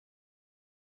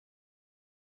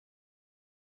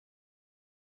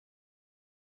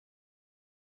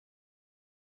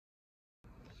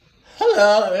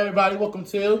Hello, everybody. Welcome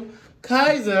to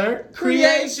Kaiser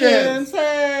Creations.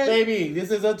 Hey, Baby, this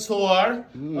is a tour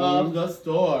of the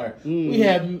store. We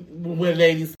have where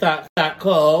ladies stock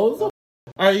clothes.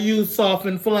 Are you soft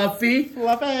and fluffy? Or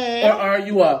are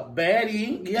you a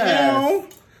baddie? Yes.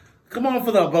 Come on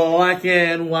for the black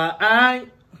and white.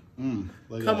 Come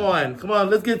on.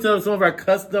 Let's get to some of our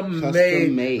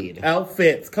custom-made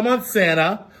outfits. Come on,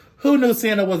 Santa. Who knew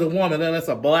Santa was a woman? That's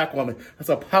a black woman. That's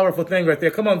a powerful thing right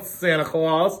there. Come on, Santa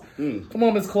Claus. Come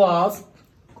on, Miss Claus.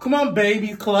 Come on, baby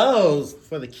clothes.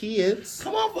 for the kids.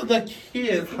 Come on for the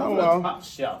kids. Come on Hello. for the top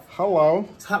shelf. Hello.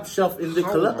 Top shelf in the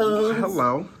clothes.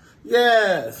 Hello.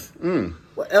 Yes.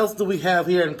 What else do we have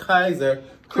here in Kaiser?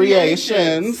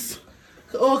 Creations.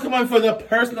 Oh, come on for the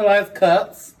personalized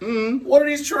cups. What are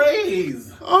these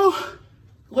trays? Oh,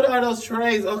 What are those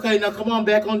trays? Okay, now come on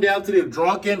back on down to the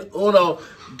Drunken Uno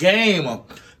game.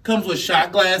 Comes with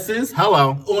shot glasses.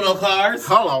 hello. Uno cards.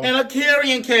 Hello. And a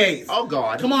carrying case. Oh,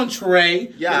 God. Come on,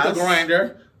 Trey. Yes. With the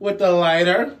grinder. With the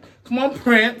lighter. Come on,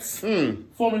 Prince.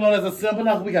 Formerly known as a simple.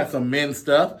 Now we got some men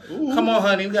stuff. Come on,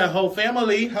 honey. We got a whole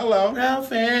family. Hello. Our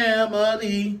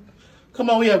family. Come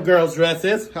on, we have girls'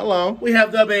 dresses. Hello. We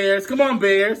have the bears. Come on,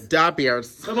 bears. Da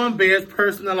bears. Come on, bears.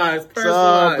 Personalized.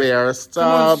 Da bears. Come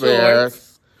on, Da bears.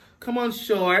 shorts. Come on,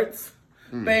 shorts.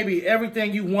 Baby,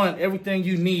 everything you want, everything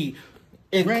you need.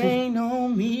 Rain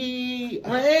on me.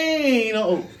 Rain.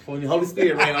 Oh, Holy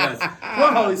Spirit, rain on us. Come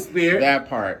on, Holy Spirit. That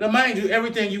part. Now, mind you,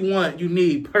 everything you want, you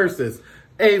need, purses,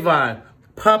 Avon,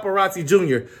 Paparazzi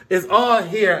Jr. is all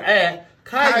here at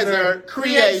Kaiser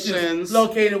Creations.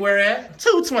 Located where at?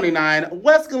 229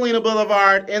 West Galena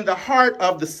Boulevard in the heart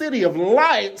of the City of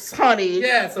Lights, honey.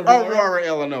 Yes, Aurora. Aurora,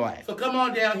 Illinois. So come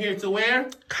on down here to where?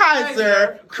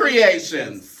 Kaiser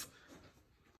Creations.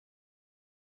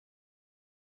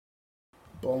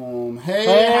 Boom.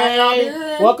 Hey, how y'all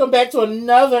doing? Welcome back to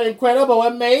another incredible,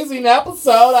 amazing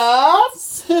episode of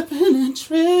Sipping and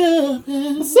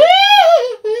tripping.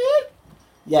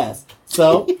 Yes.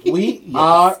 So we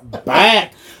are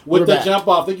back with We're the back. jump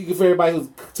off. Thank you for everybody who's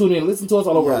tuning in and listening to us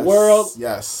all over the world.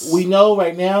 Yes. We know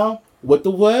right now what the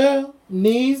world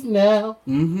needs now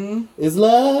is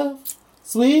love,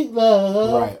 sweet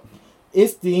love. Right.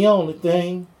 It's the only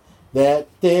thing that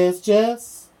there's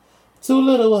just too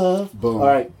little of. Boom. All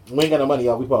right, we ain't got no money,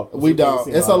 y'all. We don't.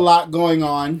 It's a lot going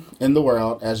on in the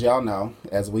world, as y'all know,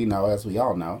 as we know, as we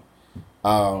all know.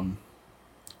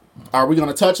 Are we going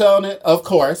to touch on it? Of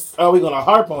course. Are we gonna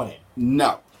harp on it?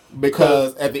 No.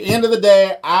 Because at the end of the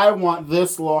day, I want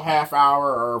this little half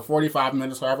hour or 45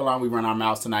 minutes, however long we run our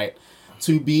mouths tonight,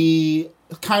 to be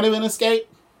kind of an escape.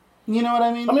 You know what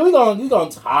I mean? I mean, we gonna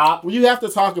top. Well, you have to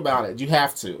talk about it. You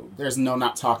have to. There's no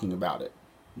not talking about it.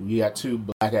 You got two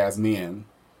black-ass men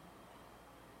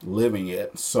living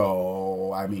it.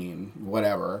 So, I mean,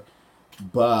 whatever.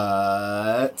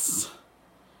 But...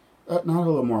 not a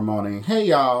little more moaning. Hey,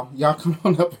 y'all. Y'all come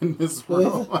on up in this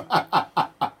room.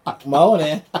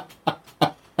 Moaning.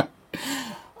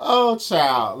 Oh,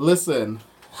 child. Listen.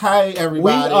 Hi, We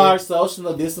everybody. are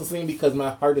social distancing because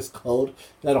my heart is cold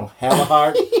and I don't have a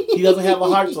heart. He doesn't have a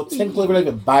heart, so technically we're not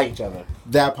even by each other.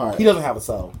 That part. He doesn't have a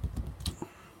soul.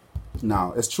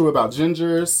 No, it's true about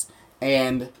Gingers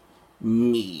and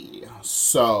me.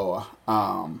 So,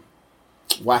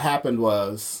 what happened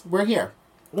was, we're here.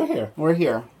 We're here. We're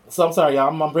here. So I'm sorry, y'all.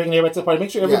 I'm bringing everybody to the party.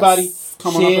 Make sure everybody Yes.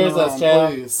 Come on up in shares the us, room,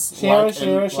 child. please. Share, Like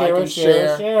share, and- share, like and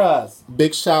share, share us.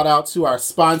 Big shout out to our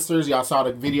sponsors. Y'all saw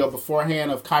the video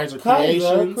beforehand of Kaiser Kaiser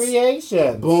Creations.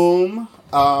 Creations.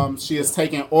 Boom. She is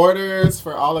taking orders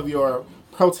for all of your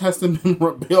protesting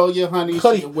memorabilia, honey.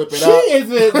 She can whip it She up. is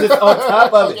just on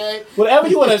top of Okay. it. Whatever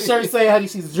you want a shirt say, honey,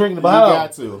 she's drinking the You bottle.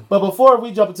 got to. But before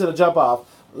we jump into the jump off,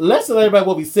 let's tell everybody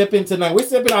what we sipping tonight. We're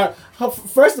sipping our...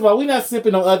 First of all, we're not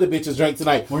sipping on other bitches' drink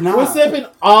tonight. We're not. We're sipping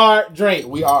our drink.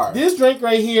 We are. This drink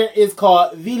right here is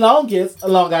called The Longest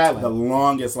Long Island. The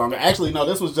longest. Actually, no,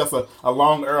 this was just a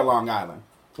longer Long Island.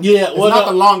 Yeah, It's not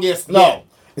the longest No. yet.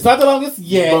 It's not the longest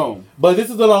yet. Boom. But this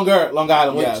is the longer Long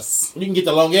Island. Which Yes. You can get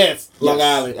the longest Long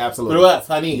Yes, Island. absolutely. Through us,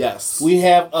 honey. Yes. We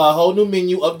have a whole new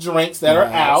menu of drinks that are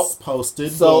out. Posted.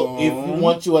 So Boom. if you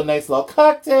want you a nice little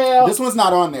cocktail. This one's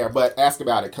not on there, but ask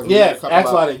about it. Yes, ask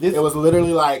about it. It was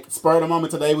literally like, spur of the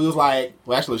moment today, we was like,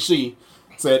 well, actually, she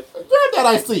said, grab that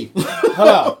iced tea.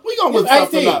 Hello. We gonna whip It's iced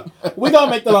something tea. up. We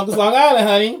gonna make the longest Long Island,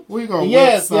 honey. We gonna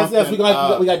Yes. whip something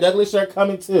We got Douglas shirt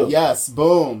coming too.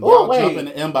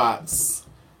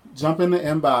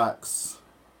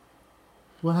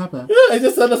 What happened? Yeah, it's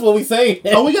just that's what we saying.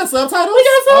 Oh, we got subtitles? We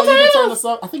got subtitles.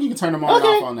 Oh, you can turn I think you can turn them on and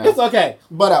off on there. It's okay.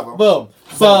 Whatever. Boom.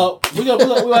 So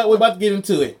we're about to get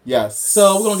into it. Yes.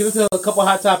 So we're gonna get into a couple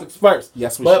hot topics first.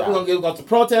 Yes, we're gonna get into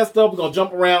protest stuff. We're gonna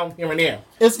jump around here and there.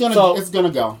 It's gonna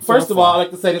go. First of all, I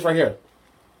like to say this right here.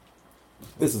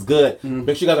 This is good. Mm-hmm.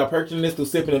 Make sure you guys are purchasing this through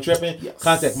Sipping and Tripping. Yes.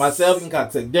 Contact myself. You can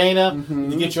contact Dana.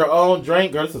 Mm-hmm. You get your own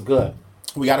drink. Girl, this is good.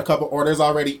 We got a couple orders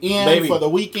already in for the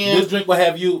weekend. This drink will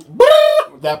have you...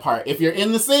 That part. If you're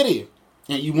in the city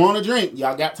and you want a drink,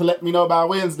 y'all got to let me know by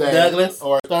Wednesday Douglas.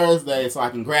 Or Thursday so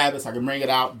I can grab this, I can bring it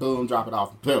out, boom, drop it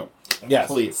off, boom. Yes.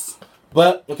 Please.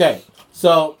 But, okay.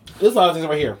 So, this is all this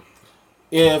right here.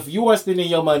 If you are spending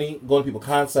your money going to people's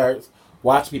concerts,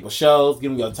 watching people's shows,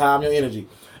 giving your time, your energy,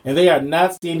 and they are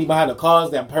not standing behind a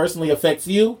cause that personally affects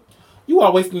you, you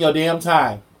are wasting your damn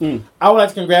time. I would like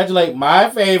to congratulate my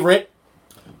favorite,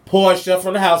 Portia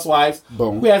from the Housewives,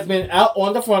 who has been out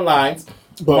on the front lines,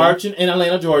 marching in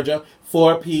Atlanta, Georgia,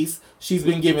 for peace. She's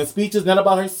been giving speeches, not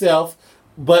about herself,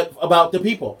 but about the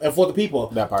people and for the people.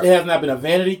 That part. It has not been a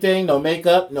vanity thing, no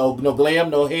makeup, no glam,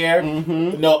 no hair,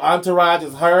 no entourage.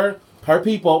 It's her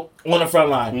people on the front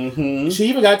line. She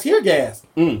even got tear gassed.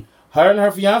 Her and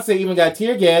her fiance even got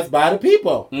tear gassed by the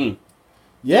people.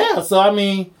 Yeah, so I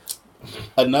mean...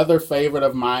 Another favorite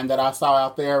of mine that I saw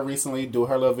out there recently do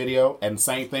her little video, and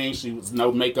same thing, she was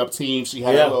no makeup team. She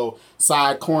had a little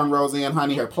side cornrows in,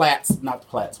 honey, her plaits, not the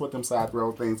plaits, what them side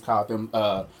row things called them,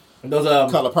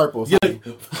 those color purples. Yeah,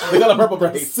 the color purple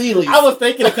braids. Sealy's. I was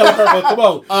thinking of color purple. Come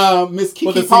on. Miss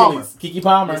Keke Palmer. Keke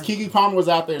Palmer. Miss Keke Palmer was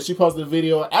out there. She posted a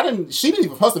video. She didn't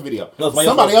even post a video.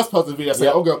 Somebody else posted a video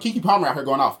saying, "Oh girl, Keke Palmer out here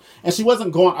going off." And she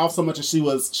wasn't going off so much as she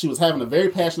was having a very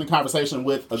passionate conversation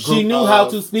with a group. She knew how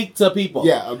to speak to people.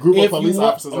 Yeah, a group of police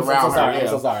officers around her. I'm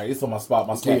so sorry. It's on my spot,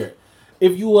 my spirit.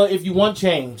 If you want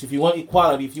change, if you want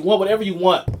equality, if you want whatever you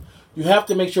want, you have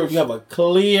to make sure you have a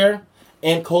clear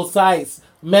and concise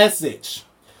message.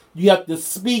 You have to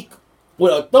speak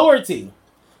with authority,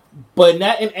 but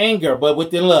not in anger, but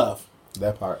within love.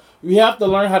 That part. We have to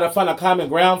learn how to find a common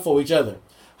ground for each other.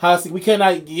 We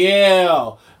cannot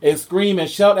yell and scream and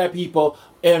shout at people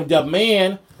and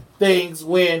demand things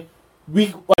when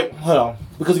hold on,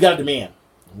 because we got to demand.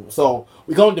 So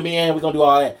we're going to demand, we're going to do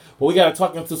all that. But we got to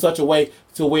talk into such a way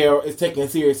to where it's taken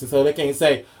seriously so they can't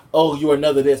say, oh, you're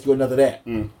another this, you're another that.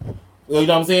 You know what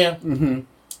I'm saying? Mm-hmm.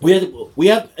 We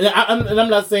have, and I'm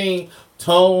not saying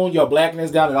tone your blackness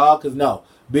down at all, because no,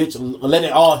 bitch, let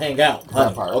it all hang out,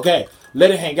 honey. Okay, let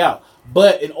it hang out.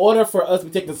 But in order for us to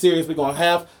be taken serious, we're going to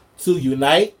have to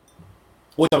unite,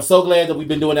 which I'm so glad that we've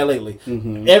been doing that lately.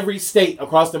 Every state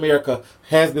across America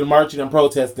has been marching and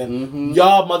protesting.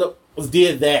 Y'all mothers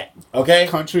did that, okay?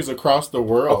 Countries across the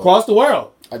world. Across the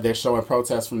world. They're showing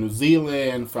protests from New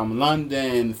Zealand, from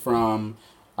London, from...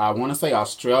 I want to say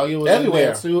Australia was everywhere. In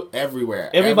there too.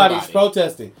 Everywhere. Everybody's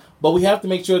protesting. But we have to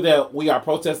make sure that we are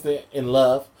protesting in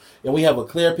love and we have a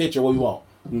clear picture of what we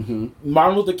want.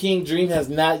 Martin Luther King's dream has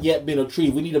not yet been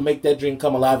achieved. We need to make that dream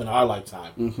come alive in our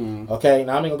lifetime. Okay?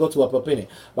 Now, I'm not going to go too up in it.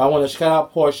 But I want to shout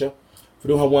out Portia for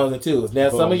doing her ones and twos.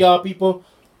 Now, some of y'all people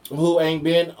who ain't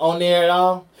been on there at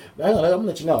all, I'm going to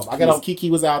let you know. Kiki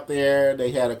was out there.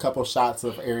 They had a couple shots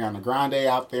of Ariana Grande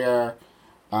out there.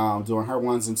 Doing her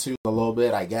ones and twos a little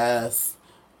bit, I guess.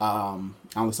 I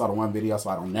only saw the one video, so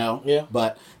I don't know. Yeah.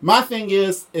 But my thing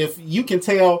is, if you can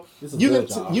tell, you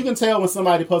can tell when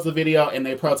somebody posts a video and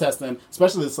they're protesting,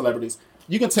 especially the celebrities.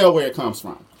 You can tell where it comes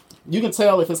from. You can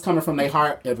tell if it's coming from their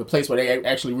heart, if a place where they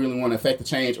actually really want to affect the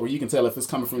change, or you can tell if it's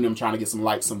coming from them trying to get some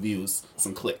likes, some views,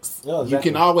 some clicks. Oh, exactly.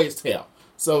 You can always tell.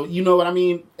 So you know what I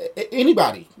mean.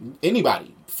 Anybody,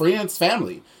 friends,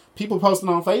 family, people posting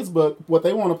on Facebook what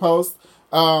they want to post.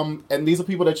 And these are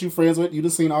people that you friends with. You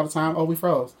just seen all the time. Oh, we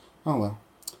froze. Oh,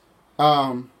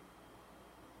 well.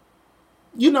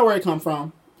 You know where it come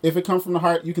from. If it comes from the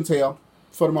heart, you can tell,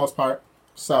 for the most part.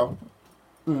 So,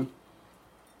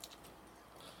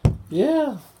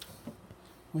 yeah.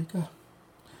 Wake up.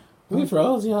 We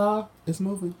froze, y'all. It's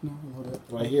moving. No, hold up.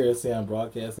 Right here, it's saying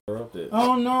broadcast interrupted.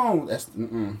 Oh, no. That's,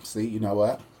 See, you know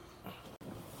what?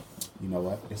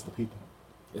 It's the people.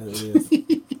 It is.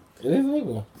 It is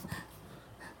people.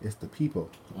 It's the people.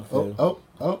 Okay.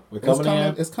 Oh. We're coming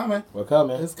in. It's coming. We're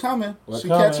coming. It's coming. She's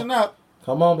catching up.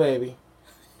 Come on, baby.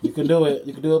 You can do it.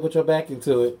 You can do it. Put your back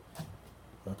into it.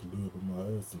 I can do it. Put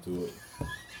my ass into it.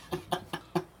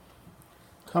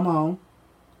 Come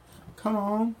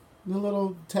on. The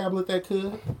little tablet that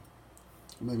could.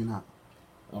 Maybe not.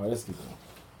 All right, let's keep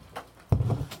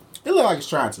going. It looks like it's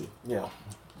trying to. Yeah.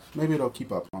 Maybe it'll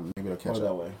keep up on it. Maybe it'll catch up.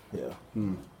 That way. Yeah.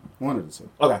 One of the two.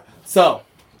 Okay. So,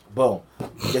 boom.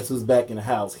 Guess who's back in the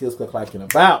house? Heels click like in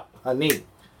about. Honey.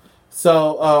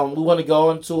 So we want to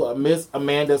go into Miss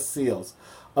Amanda Seales.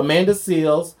 Amanda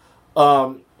Seales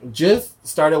just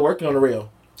started working on The Real.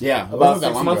 Yeah, about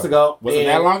 6 months ago. Was it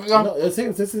that long ago? No, it's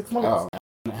 6 months. Oh,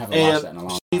 I haven't watched that in a long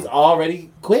time. She's already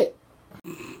quit.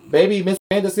 Baby, Miss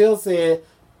Amanda Seales said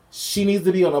she needs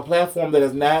to be on a platform that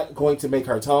is not going to make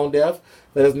her tone deaf,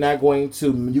 that is not going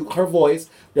to mute her voice,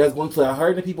 that is going to let her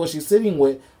and the people she's sitting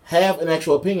with have an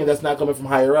actual opinion that's not coming from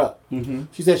higher up. Mm-hmm.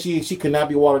 She said she could not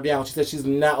be watered down. She said she's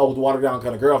not a watered down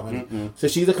kind of girl, honey. So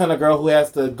she's the kind of girl who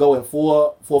has to go in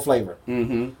full flavor.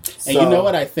 Mm-hmm. So, and you know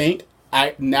what I think?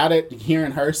 Now that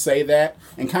hearing her say that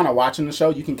and kind of watching the show,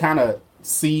 you can kind of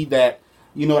see that,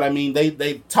 you know what I mean?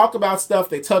 They talk about stuff,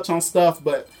 they touch on stuff,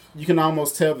 but you can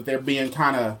almost tell that they're being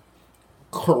kind of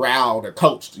corralled or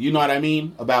coached, you know what I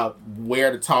mean? About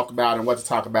where to talk about and what to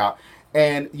talk about.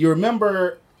 And you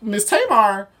remember Miss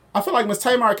Tamar, I feel like Miss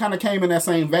Tamar kind of came in that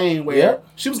same vein where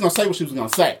she was going to say what she was going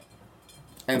to say.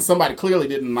 And somebody clearly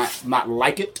did not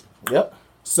like it. Yep.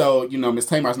 So, you know, Miss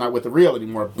Tamar's not with The Real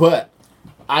anymore. But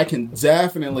I can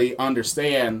definitely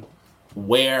understand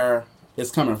where it's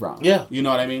coming from. Yeah. You know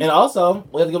what I mean? And also,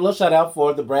 we have to give a little shout out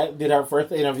for the Brand did her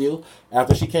first interview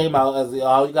after she came out. As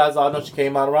all you guys all know, she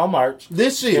came out around March.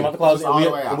 This year. She came out the closet.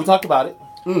 And we talked about it.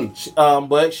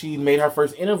 But she made her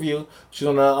first interview. She's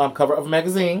on the cover of a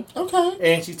magazine. Okay.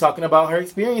 And she's talking about her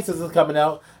experiences of coming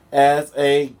out as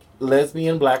a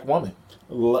lesbian black woman.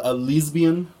 A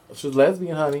lesbian? She's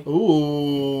lesbian, honey.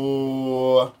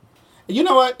 Ooh. You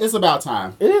know what? It's about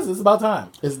time. It is. It's about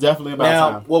time. It's definitely about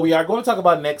time. Now, what we are going to talk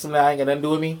about next, and I ain't got nothing to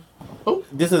do with me. Ooh.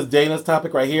 This is Dana's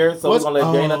topic right here, so we're going to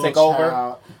let Dana take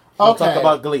over. We'll talk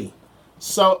about Glee.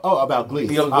 So, about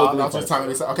Glee. I was just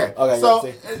talking about okay.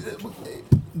 So,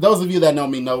 those of you that know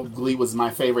me know Glee was my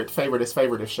favorite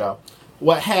show.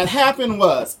 What had happened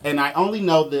was, and I only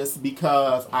know this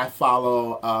because I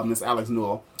follow Miss Alex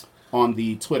Newell on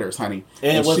the Twitters, honey.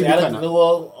 And was Alex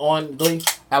Newell on Glee?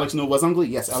 Alex Newell was on Glee,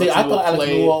 yes. See, I thought Alex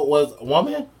Newell was a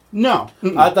woman. No.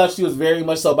 I thought she was very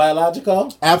much so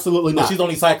biological. Absolutely not. She's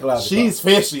only psychological. She's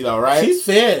fishy though, right? She's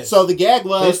fish. So the gag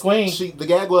was queen. The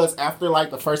gag was after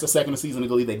like the first or second season of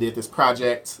Glee, they did this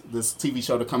project, this TV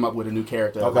show to come up with a new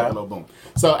character. Okay. Like a little boom.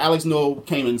 So Alex Newell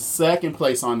came in second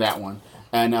place on that one.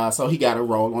 And so he got a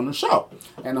role on the show.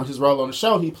 And on his role on the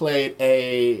show, he played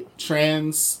a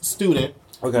trans student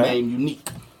named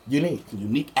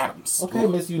Unique Adams. Okay,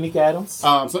 Miss Unique Adams.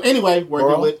 So anyway,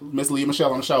 working with Miss Lea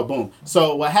Michele on the show. Boom.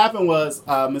 So what happened was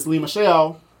Miss Lea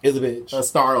Michele is a bitch. A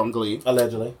star on Glee.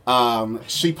 Allegedly.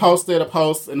 She posted a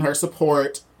post in her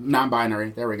support,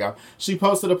 non-binary, there we go. She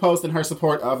posted a post in her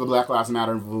support of the Black Lives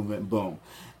Matter movement. Boom.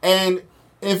 And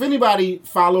if anybody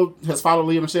has followed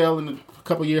Lea Michele in a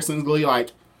couple years since Glee,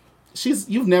 like,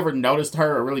 you've never noticed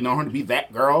her or really known her to be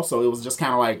that girl, so it was just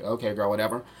kind of like, okay, girl,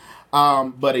 whatever.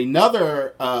 But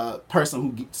another person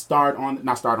who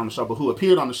not starred on the show, but who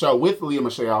appeared on the show with Lea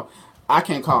Michele, I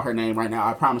can't call her name right now,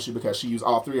 I promise you, because she used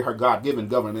all three of her God-given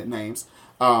government names.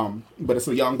 But it's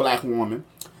a young black woman.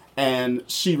 And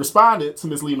she responded to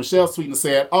Miss Lea Michele's tweet and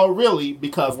said, "Oh, really?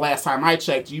 Because last time I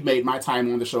checked, you made my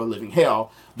time on the show a living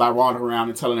hell by wandering around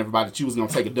and telling everybody that you was going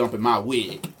to take a dump in my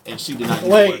wig." And she did not use the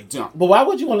word dump. But why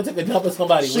would you want to take a dump in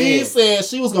somebody's wig? She said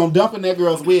she was going to dump in that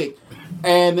girl's wig.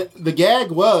 And the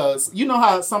gag was, you know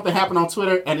how something happened on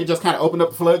Twitter and it just kind of opened up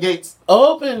the floodgates?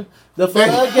 Open the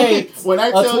floodgates. When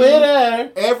I tell Twitter,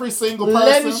 you, every single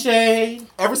person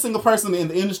in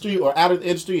the industry or out of the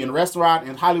industry, in restaurant,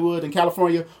 in Hollywood, in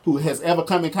California, who has ever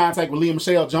come in contact with Lea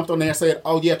Michele, jumped on there and said,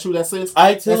 "Oh yeah, true, that's it."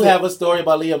 I too have a story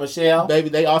about Lea Michele. Baby,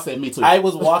 they all said me too. I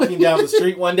was walking down the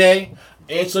street one day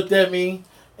and she looked at me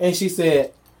and she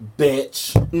said,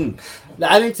 "Bitch." Now,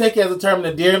 I didn't take it as a term of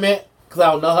endearment because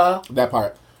I don't know her. That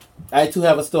part. I too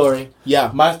have a story.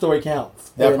 Yeah. My story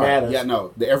counts. That matters. Yeah,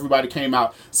 no. Everybody came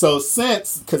out. So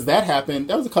because that happened,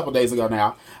 that was a couple days ago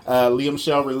now, Lea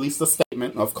Michele released a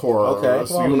statement, of course.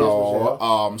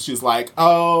 Okay. She's like,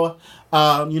 I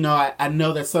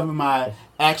know that some of my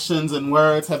actions and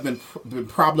words have been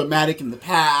problematic in the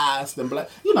past, and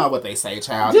you know what they say,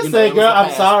 child. Just say, girl,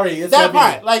 I'm sorry. It's that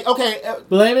part. Like, okay.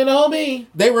 Blame it on me.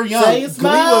 They were young. Say it's Glee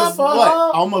was,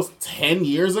 almost 10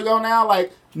 years ago now?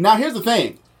 Like, now here's the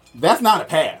thing. That's not a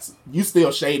pass. You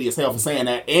still shady as hell for saying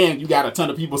that, and you got a ton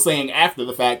of people saying after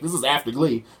the fact, this is after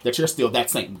Glee, that you're still that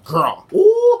same girl.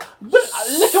 Ooh, but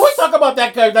can we talk about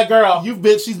that girl?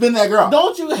 She's been that girl.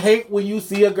 Don't you hate when you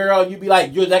see a girl and you be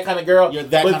like, you're that kind of girl? You're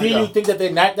that kind of girl. But then you think that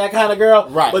they're not that kind of girl?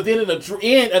 Right. But then in the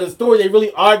end of the story, they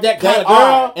really are that kind of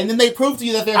girl? And then they prove to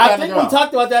you that they're that kind of girl. I think we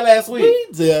talked about that last week. We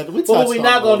did. But what we're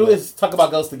not going to do is talk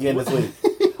about Ghost again this week.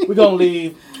 We're going to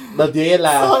leave The dead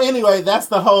lie. So anyway, that's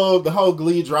the whole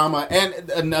Glee drama. And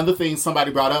another thing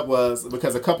somebody brought up was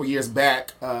because a couple years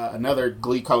back, another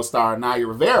Glee co-star, Naya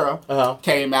Rivera,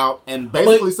 came out and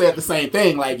basically said the same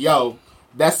thing. Like, yo,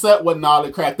 that set wasn't all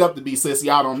it cracked up to be, sis.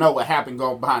 Y'all don't know what happened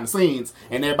going behind the scenes.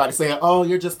 And everybody saying, oh,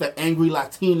 you're just the angry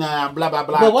Latina and blah, blah,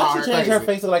 blah. But why don't you change her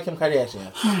face to like Kim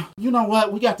Kardashian? You know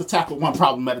what? We got to tackle one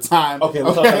problem at a time. Okay,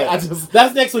 let's talk about that.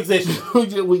 That's next week's issue.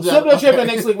 Similar trip, and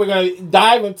next week we're going to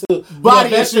dive into body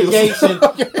the investigation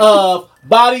of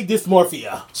body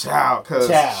dysmorphia. Child,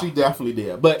 because she definitely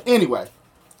did. But anyway,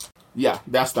 yeah,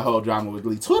 that's the whole drama with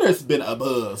Glee. Twitter's been a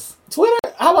buzz.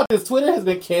 How about this? Twitter has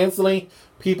been canceling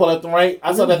people left and right.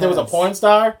 I saw that there was a porn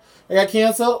star that got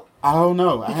canceled. I don't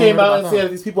know. He came out and said that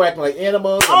these people acting like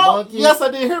animals and monkeys. Yes, I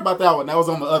did hear about that one. That was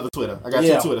on my other Twitter. I got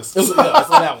two Twitters. I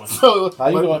saw that one. So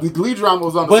the Glee drama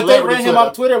was on the But they ran him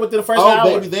off Twitter within the first hour.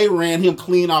 Oh, baby, they ran him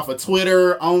clean off of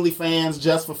Twitter, OnlyFans,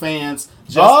 Just for Fans,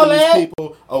 Just for These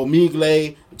People,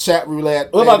 Omegle, Chat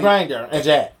Roulette. What about Grindr and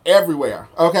Jack? Everywhere,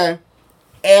 okay?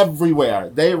 Everywhere.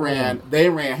 They ran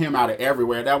him out of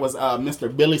everywhere. That was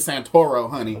Mr. Billy Santoro,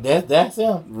 honey. That's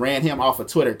him. Ran him off of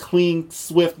Twitter. Clean,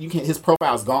 swift. His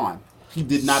profile's gone. He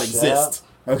did not exist.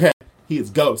 Okay? He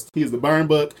is ghost. He is the burn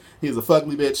book. He is a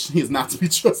fugly bitch. He is not to be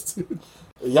trusted.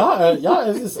 Y'all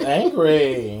is just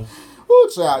angry. Ooh,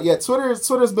 child. Yeah,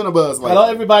 Twitter's been a buzz lately. Hello,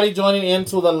 everybody joining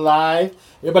into the live.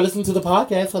 Everybody listening to the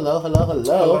podcast.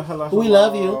 Hello. We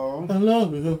love you. I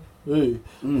love you. Hey,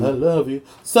 I love you.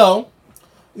 So,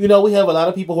 we have a lot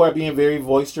of people who are being very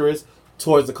boisterous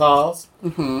towards the cause.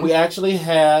 Mm-hmm. We actually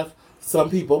have some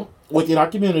people within our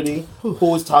community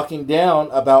who is talking down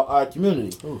about our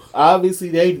community. Oof. Obviously,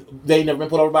 they never been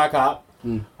put over by a cop.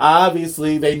 Mm.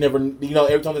 Obviously, they never,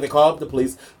 every time that they call up the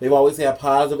police, they've always had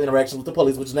positive interactions with the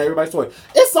police, which is not everybody's story.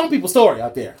 It's some people's story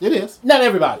out there. It is. Not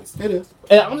everybody's. It is.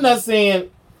 And I'm not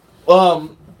saying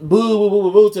boo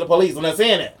to the police. I'm not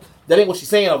saying that. That ain't what she's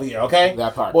saying over here, okay?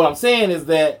 That part. What I'm saying is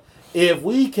that if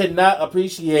we cannot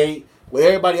appreciate what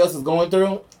everybody else is going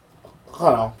through,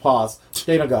 hold on, pause.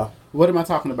 Trina, go. What am I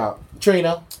talking about?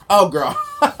 Trina. Oh, girl.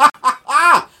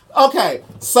 Okay,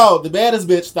 so the baddest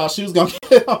bitch thought she was gonna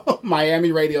get on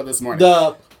Miami radio this morning.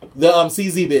 The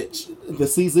CZ bitch. The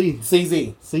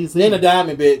CZ. Then the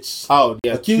diamond bitch. Oh,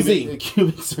 yeah. The QZ.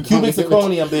 Cubic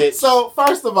zirconium bitch. So,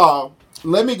 first of all,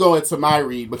 let me go into my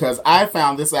read because I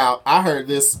found this out. I heard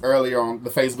this earlier on the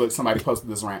Facebook. Somebody posted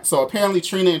this rant. So apparently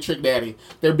Trina and Trick Daddy,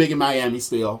 they're big in Miami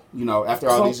still, after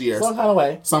all these years. Some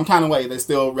kind of way. They're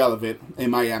still relevant in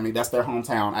Miami. That's their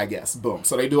hometown, I guess. Boom.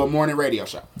 So they do a morning radio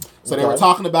show. So they were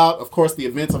talking about, of course, the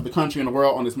events of the country and the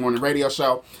world on this morning radio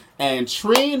show. And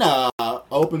Trina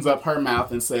opens up her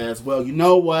mouth and says, well, you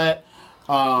know what?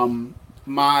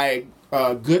 My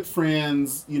good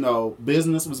friend's,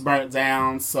 business was burnt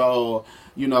down. So,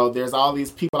 there's all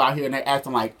these people out here and they're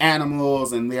acting like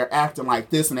animals and they're acting like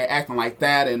this and they're acting like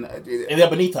that. And they're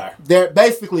beneath her. They're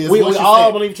basically, we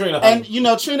all believe Trina. And,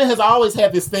 Trina has always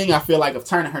had this thing, I feel like, of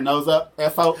turning her nose up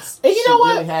at folks. And you know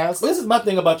what? Really has. This is my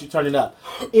thing about you turning up.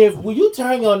 When you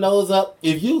turn your nose up,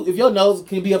 if your nose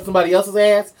can be up somebody else's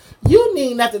ass, you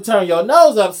need not to turn your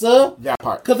nose up, sir. That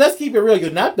part. Because let's keep it real.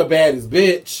 You're not the baddest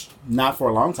bitch. Not for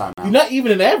a long time now. You're not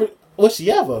even an average. Was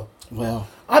she ever? Well,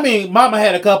 I mean, Mama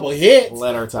had a couple hits.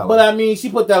 Let her tell. But I mean, she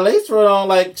put that lace front on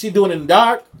like she doing it in the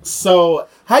dark. So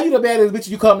how you the baddest bitch?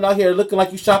 You coming out here looking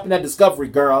like you shopping at Discovery,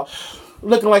 girl?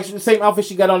 Looking like the same outfit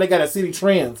she got on. They got at City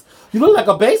Trends. You look like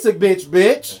a basic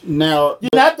bitch. Now you're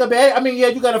not the bad. I mean, yeah,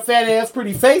 you got a fat ass,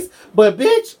 pretty face, but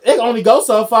bitch, it only goes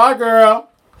so far, girl.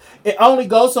 It only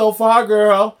goes so far,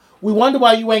 girl. We wonder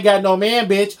why you ain't got no man,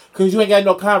 bitch, because you ain't got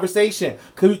no conversation.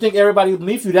 Because you think everybody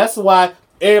beneath you. That's why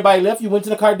everybody left you, went to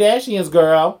the Kardashians,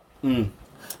 girl. Mm.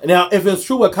 Now, if it's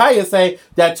true what Kaya say,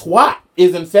 that twat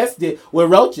is infested with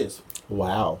roaches.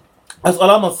 Wow. That's all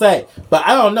I'm going to say. But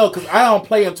I don't know, because I don't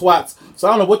play in twats, so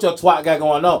I don't know what your twat got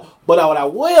going on. But what I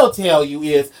will tell you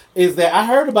is that I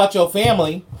heard about your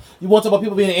family. You want to talk about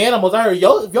people being animals. I heard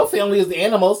your family is the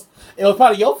animals. It was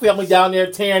probably your family down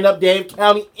there tearing up Dade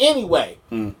County anyway.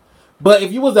 Mm. But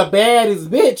if you was the baddest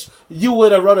bitch, you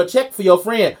would have wrote a check for your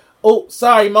friend. Oh,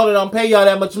 sorry, Mona don't pay y'all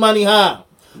that much money, huh?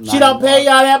 She don't pay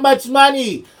y'all that much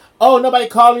money. Oh, nobody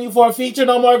calling you for a feature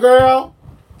no more, girl?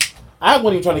 I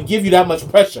wasn't even trying to give you that much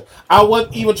pressure. I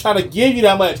wasn't even trying to give you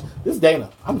that much. This is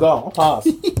Dana. I'm gone. I'm pause.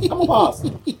 I'm gonna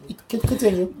pause.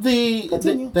 Continue.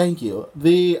 Thank you.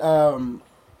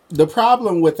 The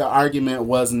problem with the argument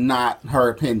was not her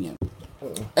opinion.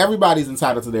 Everybody's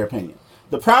entitled to their opinion.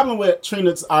 The problem with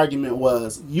Trina's argument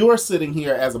was you're sitting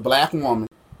here as a black woman.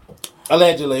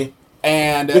 Allegedly.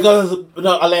 And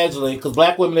allegedly, because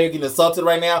black women are getting assaulted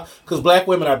right now. Because black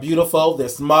women are beautiful, they're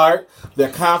smart,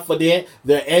 they're confident,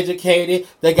 they're educated,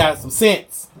 they got some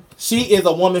sense. She is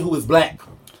a woman who is black.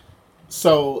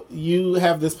 So you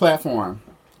have this platform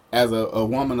as a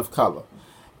woman of color,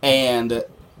 and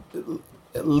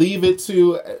leave it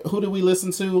to who did we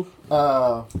listen to?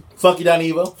 Funky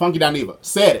Dineva. Funky Dineva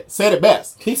said it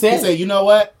best. He said, you know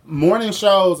what? Morning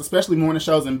shows, especially morning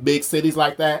shows in big cities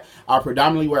like that, are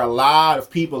predominantly where a lot of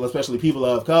people, especially people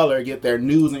of color, get their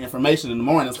news and information in the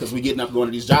mornings because we getting up going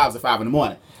to these jobs at 5 in the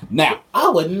morning. Now, I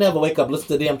would never wake up listen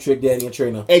to them Trick Daddy and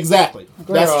Trina. Exactly.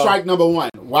 Girl. That's strike number one.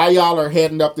 Why y'all are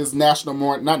heading up this national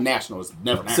morning? Not national. It's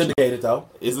never national. Syndicated though.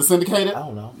 Is it syndicated? I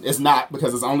don't know. It's not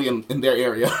because it's only in their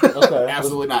area. Okay.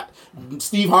 Absolutely not.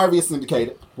 Steve Harvey is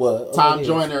syndicated. What? Tom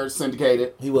Joyner is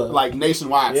syndicated. He was. Like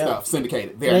nationwide stuff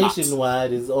syndicated. They're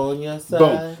nationwide is on your side.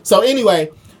 Boom. So anyway,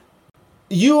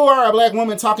 you are a black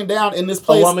woman talking down in this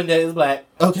place. A woman that is black.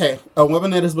 Okay. A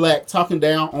woman that is black talking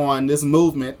down on this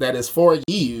movement that is for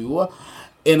you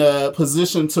in a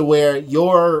position to where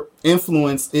your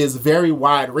influence is very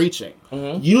wide reaching.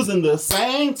 Mm-hmm. Using the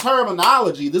same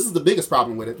terminology, this is the biggest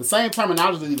problem with it, the same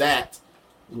terminology that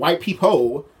white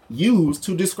people use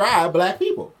to describe black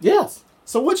people. Yes.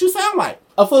 So what you sound like?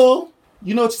 A fool.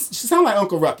 You know, she sound like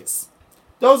Uncle Ruckus.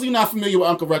 Those of you not familiar with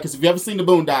Uncle Ruckus, if you ever seen the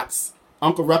Boondocks,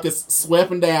 Uncle Ruckus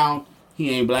swept him down. He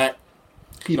ain't black.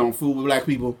 He don't fool with black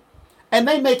people. And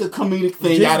they make a comedic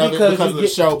thing just out of it because of the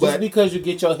show. Just because you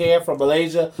get your hair from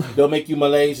Malaysia, they'll make you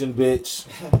Malaysian, bitch.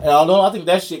 And although I think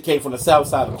that shit came from the south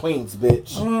side of Queens,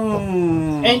 bitch.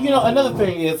 And you know, another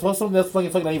thing is, something that's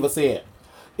fucking I even said,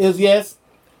 is yes,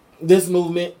 this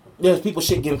movement, there's people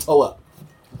shit getting tore up.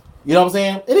 You know what I'm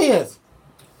saying? It is.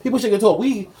 People shit get tore up.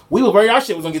 We were worried our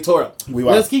shit was gonna get tore up.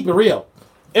 Let's keep it real.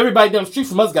 Everybody down the street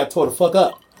from us got tore the fuck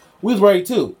up. We was worried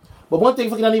too. But one thing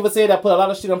fucking I even said that put a lot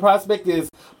of shit on Prospect is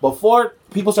before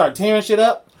people start tearing shit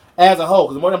up as a whole,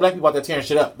 because the more than black people out there tearing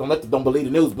shit up, don't believe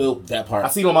the news, boo. That part. I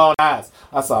see them with my own eyes.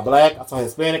 I saw black, I saw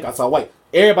Hispanic, I saw white.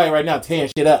 Everybody right now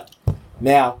tearing shit up.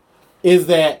 Now, is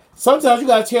that sometimes you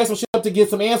gotta tear some shit up to get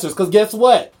some answers. Because guess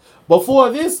what? Before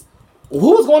this,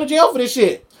 who was going to jail for this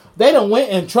shit? They done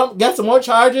went and Trump got some more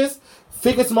charges,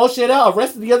 figured some more shit out,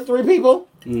 arrested the other 3 people.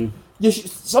 They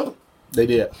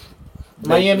did.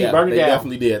 Miami burned it down.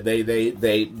 Definitely did.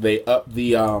 They upped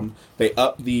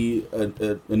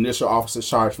the initial officer's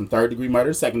charge from 3rd-degree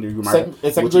murder to 2nd-degree murder.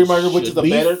 Second-degree murder, which is the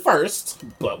better first,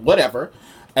 but whatever.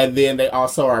 And then they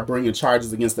also are bringing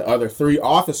charges against the other 3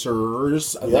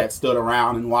 officers that stood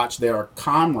around and watched their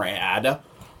comrade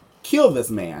kill this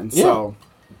man. Yeah. So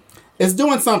it's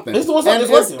doing something. It's doing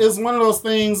something. And it's one of those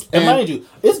things. And mind you,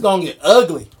 it's gonna get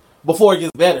ugly before it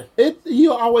gets better. It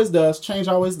always does. Change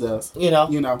always does. You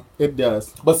know, it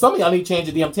does. But some of y'all need to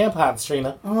change your damn tampons,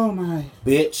 Trina. Oh my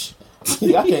bitch.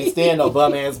 I can't stand no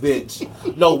bum ass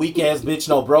bitch. No weak ass bitch,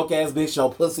 no broke ass bitch, no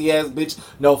pussy ass bitch,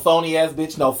 no phony ass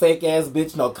bitch, no fake ass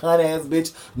bitch, no cunt ass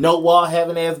bitch, no wall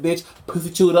having ass bitch,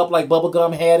 pussy chewed up like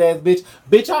bubblegum head ass bitch.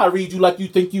 Bitch, I read you like you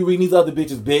think you read these other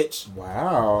bitches, bitch.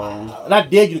 Wow. And I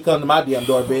dare you to come to my damn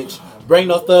door, bitch. Bring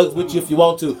no thugs with you if you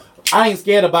want to. I ain't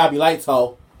scared of Bobby Lights,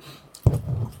 ho.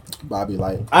 Bobby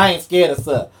Light. I ain't scared of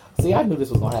sir. See, I knew this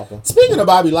was gonna happen. Speaking of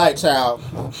Bobby Light, child,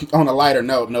 on a lighter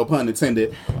note, no pun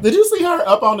intended. Did you see her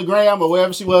up on the gram or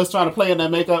wherever she was trying to play in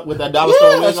that makeup with that dollar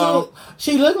store wig on?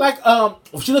 She looked like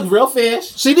she looked real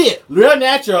fish. She did, real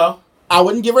natural. I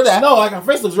wouldn't give her that. No, like her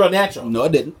face looks real natural. No,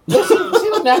 it didn't. she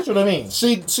looked natural to me.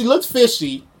 She looked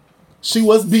fishy. She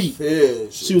was beat.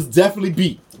 She was definitely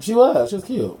beat. She was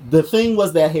cute. The thing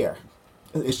was that hair,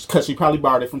 because she probably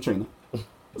borrowed it from Trina.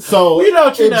 So Trina,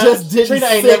 it just didn't Trina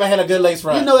ain't sit. never had a good lace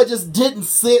front. It just didn't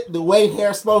sit the way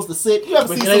hair's supposed to sit. You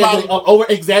ever see somebody over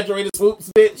exaggerated swoops,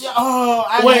 bitch? Yeah,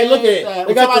 I wait, look at it.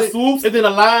 They got the swoops and then a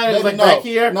line like back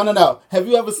here. No. Have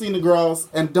you ever seen the girls?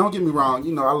 And don't get me wrong,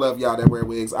 I love y'all that wear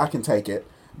wigs. I can take it.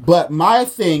 But my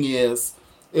thing is,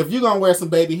 if you're gonna wear some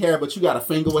baby hair, but you got a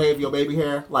finger wave your baby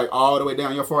hair like all the way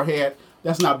down your forehead.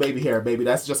 That's not baby hair, baby.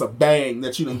 That's just a bang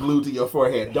that you done glued to your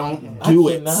forehead. Don't do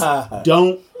it.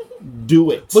 Don't do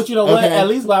it. But you know what? At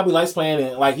least Bobby likes playing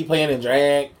in, like he playing in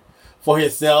drag for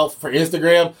himself, for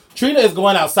Instagram. Trina is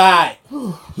going outside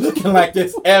looking like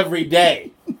this every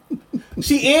day.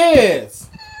 She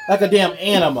is like a damn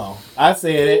animal. I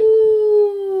said it.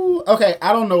 Ooh, okay,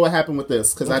 I don't know what happened with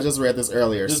this because I just read this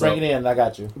earlier. Just bring it in. I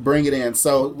got you. Bring it in.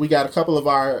 So we got a couple of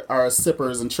our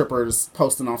sippers and trippers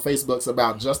posting on Facebooks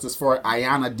about justice for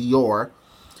Ayanna Dior.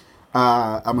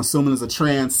 I'm assuming is a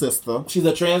trans sister. She's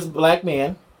a trans black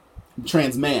man.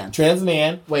 Trans man. Trans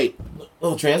man. Wait.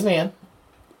 Oh, trans man.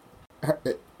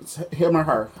 him or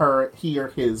her, he or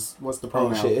his. What's the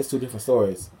pronoun? Oh shit, it's two different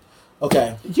stories.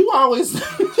 Okay. You always.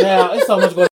 Yeah, it's so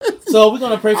much going. So we're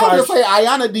gonna pray for. I was gonna say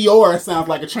Ayana Dior sounds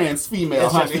like a trans female.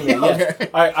 Yes. Okay.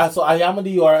 All right. So Ayana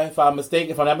Dior, if I'm not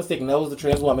mistaken, that was the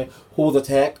trans woman who was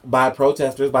attacked by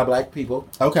protesters, by black people.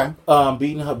 Okay.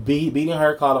 Beating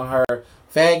her, calling her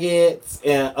faggots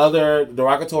and other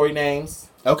derogatory names.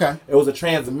 Okay. It was a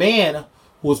trans man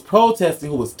who was protesting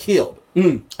who was killed.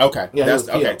 Okay. Yeah, That's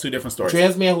okay. killed. Two different stories.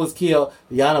 Trans man who was killed.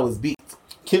 Yana was beat.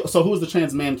 So who was the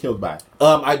trans man killed by?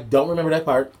 I don't remember that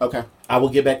part. Okay. I will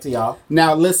get back to y'all.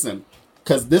 Now listen,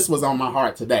 because this was on my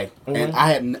heart today, Mm-hmm.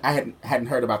 and I hadn't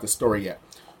heard about this story yet.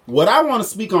 What I want to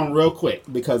speak on real quick,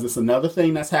 because it's another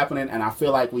thing that's happening, and I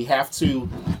feel like we have to.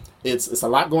 It's a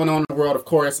lot going on in the world, of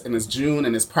course, and it's June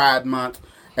and it's Pride Month,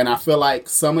 and I feel like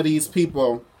some of these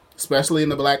people, especially in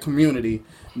the black community,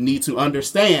 need to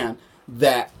understand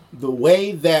that the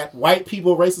way that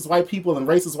racist white people and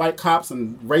racist white cops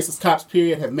and racist cops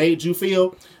period have made you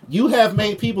feel, you have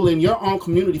made people in your own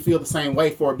community feel the same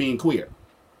way for being queer.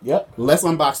 Yep. Let's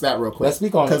unbox that real quick. Let's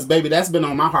speak on it. Because, baby, that's been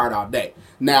on my heart all day.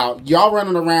 Now, y'all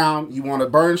running around, you want to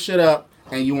burn shit up,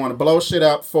 and you want to blow shit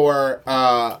up for,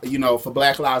 for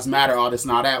Black Lives Matter, all this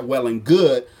and all that, well and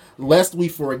good. Lest we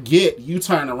forget, you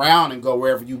turn around and go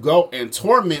wherever you go and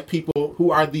torment people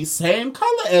who are the same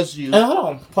color as you. And hold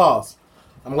on, pause.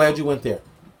 I'm glad you went there.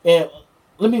 And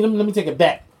let me take it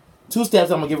back. 2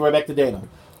 steps. I'm gonna give it right back to Dana.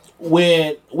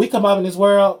 When we come up in this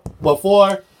world,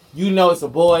 before you know it's a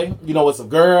boy, you know it's a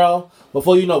girl.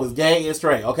 Before you know it's gay, it's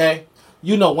straight. Okay.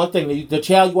 You know one thing: the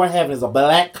child you are having is a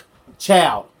black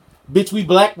child. Bitch, we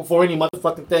black before any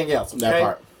motherfucking thing else. Okay? That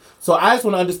part. So I just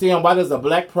want to understand, why does a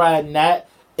black pride not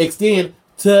extend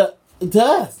to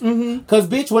us? Because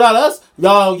bitch, without us,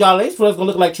 y'all lace for us gonna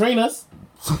look like Trina's.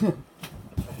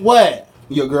 What?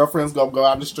 Your girlfriends gonna go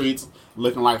out in the streets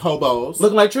looking like hobos.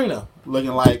 Looking like Trina.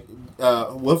 Looking like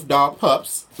wolf dog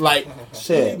pups. Like,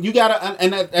 shit. You gotta,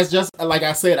 and that's just, like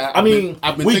I said, I've been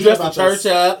we dressed the church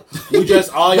up. We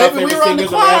dressed all y'all favorite we run the singers.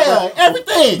 choir,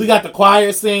 everything. We got the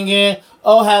choir singing.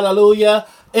 Oh, hallelujah.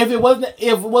 If it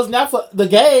was not for the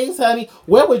gays, honey,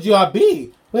 where would y'all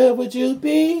be? Where would you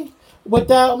be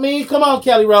without me? Come on,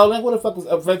 Kelly Rowland. What the fuck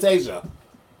was Fantasia?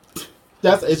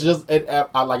 Like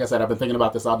I said, I've been thinking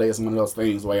about this all day. It's one of those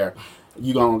things where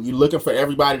you looking for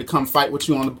everybody to come fight with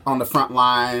you on the front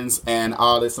lines and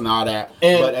all this and all that.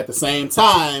 But at the same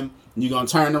time, you're going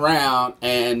to turn around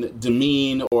and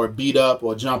demean or beat up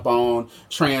or jump on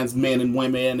trans men and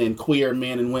women and queer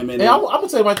men and women. And I'm going to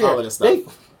tell you right there. All of this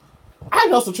stuff. I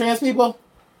know some trans people.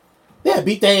 Yeah,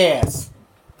 beat their ass.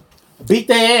 Beat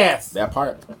their ass. That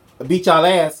part. Beat y'all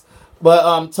ass.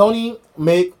 But Tony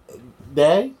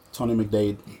McDade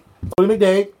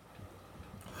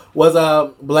was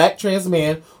a black trans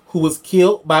man who was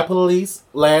killed by police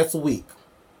last week.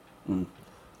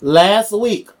 Last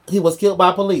week, he was killed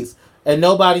by police. And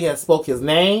nobody has spoke his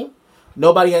name.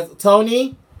 Nobody has...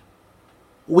 Tony,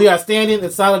 we are standing in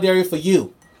solidarity for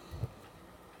you.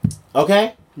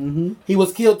 Okay? Mm-hmm. He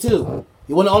was killed too.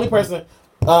 He wasn't the only person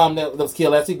that was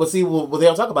killed last week. But see, they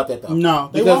don't talk about that though.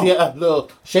 No, because won't. He had a little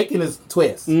shake in his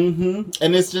twist. Mm-hmm.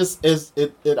 And it's just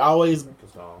it always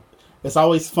it's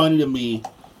always funny to me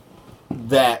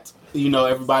that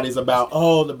everybody's about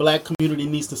the black community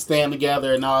needs to stand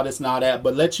together and all this and all that.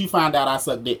 But let you find out I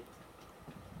suck dick.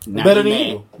 Now better than mad.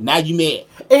 you. Now you mad.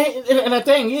 And the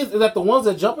thing is that the ones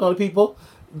that jumping on the people,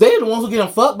 they're the ones who get them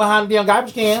fucked behind the damn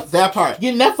garbage cans. That part.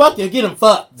 Getting that fucked, you get them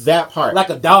fucked. That part. Like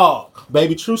a dog.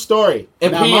 Baby, true story.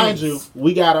 And now, mind you,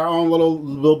 we got our own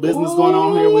little business going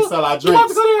on here. We sell our drinks. You about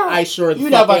to go there? I sure you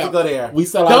not about to go there. We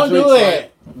sell our drinks. Don't do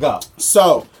it. Right? Go.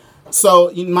 So,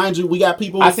 mind you, we got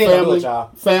people with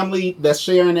family that's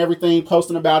sharing everything,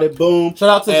 posting about it. Boom. Shout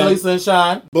out to Jaleesa and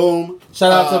Sean. Boom.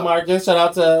 Shout out to Marcus. Shout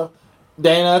out to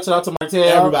Dana. Shout out to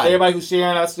Martell. Everybody who's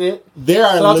sharing our shit.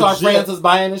 Shout out to our friends that's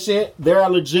buying the shit. There are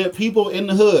legit people in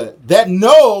the hood that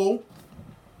know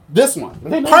this one.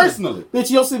 Personally. Bitch,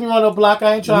 you don't see me on the block.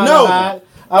 I ain't trying to hide.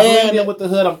 I blend in with the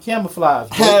hood. I'm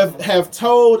camouflaged. Have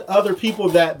told other people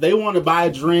that they want to buy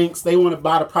drinks, they want to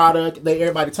buy the product,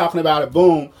 everybody talking about it,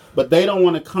 boom, but they don't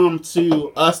want to come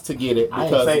to us to get it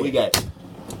because we got it.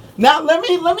 Now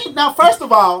now first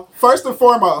and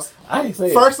foremost,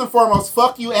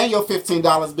 fuck you and your $15,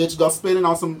 bitch. Go spend it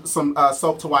on some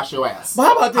soap to wash your ass. But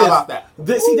how about this? How about that?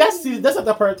 See, that's not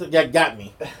the part that got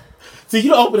me. See,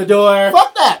 you don't open the door.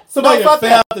 Fuck that. Somebody fuck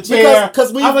fell out the chair.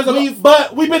 Because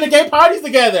but we've been to gay parties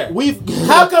together.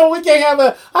 How come we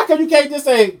can't how come you can't just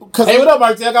say, hey, what up,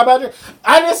 Martel?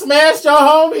 I just smashed your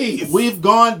homies. We've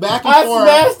gone back and forth.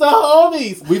 I smashed the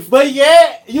homies. But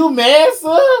yet, you mad,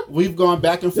 son? We've gone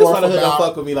back and This forth why the hood don't about...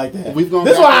 fuck with me like that. We've gone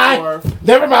this back and forth.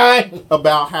 Never mind.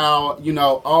 About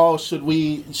how, should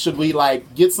we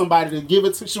like get somebody to give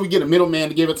it to... Should we get a middleman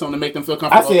to give it to them to make them feel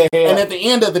comfortable? I said hell. And at the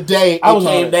end of the day, it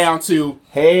came down to...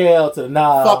 Hell to the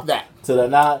nah. Fuck that. To the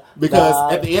not.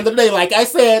 Because at the end of the day, like I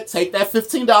said, take that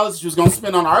 $15 that you was going to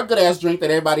spend on our good-ass drink that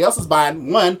everybody else is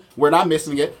buying. 1, we're not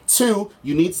missing it. 2,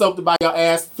 you need soap to buy your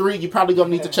ass. 3, you probably going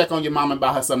to need to check on your mom and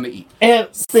buy her something to eat.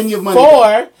 And spend your money.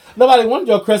 4, nobody wanted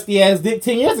your crusty-ass dick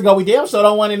 10 years ago. We damn sure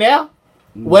don't want it now.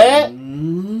 What?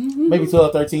 Maybe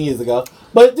 12, 13 years ago.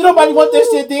 But did nobody want this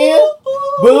shit then?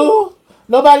 Boo.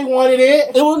 Nobody wanted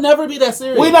it. It will never be that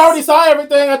serious. We already saw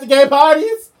everything at the gay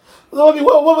parties. So, I mean,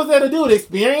 what was there to do? To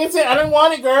experience it? I didn't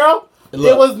want it, girl. Look,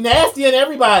 it was nasty in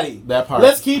everybody. That part.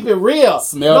 Let's keep it real.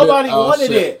 Nobody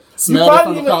wanted it. Smelled it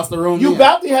from across the room. You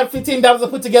about to have $15 to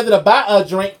put together to buy a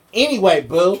drink anyway,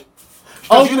 boo.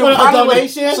 Oh, you want a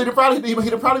donation? He'd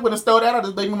probably would have stole that out of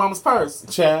his baby mama's purse.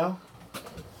 Child.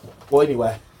 Well,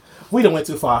 anyway. We done went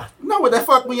too far. No, what the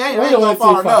fuck we ain't. We done went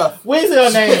too far. We ain't say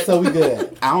our names, so we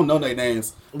good. I don't know their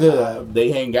names. Good.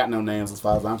 They ain't got no names as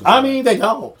far as I'm concerned. I mean, they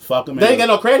don't. Fuck them. They ain't got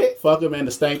no credit. Fuck them and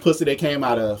the stank pussy they came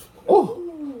out of.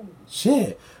 Oh,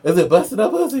 shit. Is it busted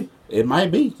up pussy? It might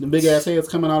be. The big ass heads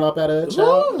coming all up out of it.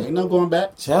 Child. Ain't no going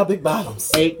back. Child, big bottoms.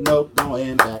 Ain't no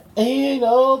going back. Ain't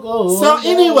no going back. So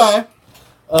anyway...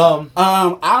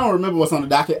 I don't remember what's on the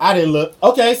docket. I didn't look.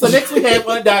 Okay, so next we have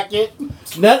on the docket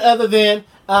none other than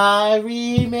I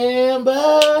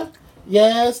remember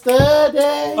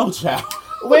yesterday. Oh, child.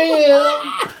 Will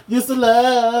used to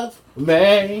love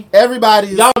me.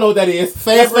 Everybody's y'all know what that is.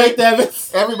 Faith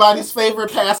Evans. Everybody's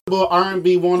favorite passable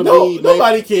R&B wannabe. No,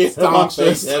 nobody cares about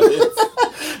Faith Evans.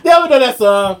 Y'all know that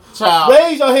song. Child.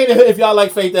 Raise your hand if y'all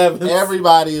like Faith Evans.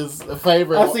 Everybody's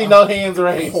favorite. I see no hands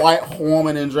raised. White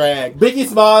woman in drag. Biggie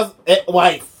Smalls'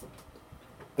 wife.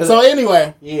 So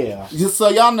anyway, yeah. So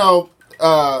y'all know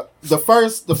the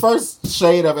first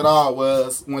shade of it all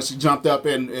was when she jumped up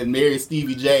and married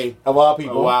Stevie J of all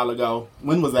people a while ago.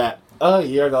 When was that? A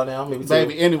year ago now, maybe 2.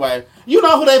 Baby, anyway, you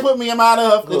know who they put me in mind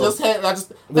of? They the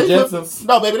Jetsons.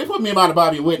 No, baby, they put me in mind of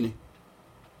Bobby and Whitney.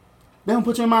 They don't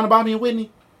put you in mind of Bobby and Whitney.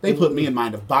 They put me in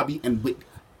mind of Bobby and Whitney.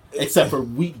 Except for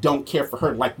we don't care for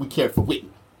her like we cared for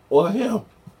Whitney. Or him.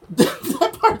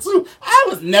 That part too. I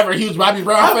was never a huge Bobby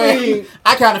Brown fan.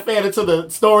 I kind of fed into the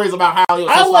stories about how he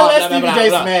was. I want that Stevie J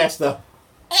smash though.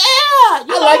 Yeah,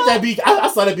 I like that beef. I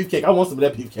saw that beefcake. I want some of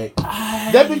that beefcake.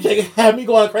 That beefcake had me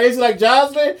going crazy like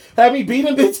Jocelyn. Had me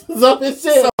beating bitches up and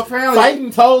shit. So apparently,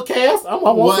 fighting Toad Cast.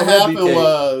 What happened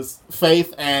was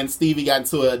Faith and Stevie got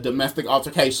into a domestic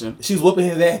altercation. She's whooping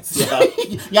his ass.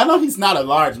 Y'all know he's not a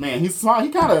large man. He's small. He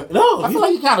kind of. No, I feel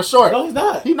like he's kind of short. No, he's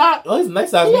not. He's not. Oh, he's a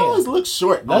nice size man. He always looks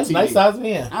short. No, he's a nice size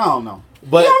man. I don't know.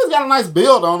 But he always got a nice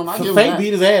build on him. I give Faith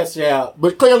beat his ass, child.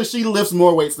 But clearly she lifts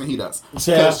more weights than he does.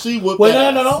 Because she whooped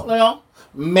no.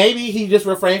 Maybe he just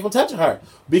refrained from touching her.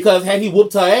 Because had he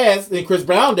whooped her ass and Chris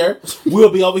Browned her, we'll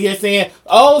be over here saying,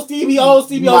 oh, Stevie, oh,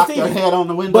 Stevie, oh, Stevie. Her head on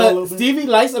the window but Stevie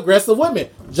likes aggressive women.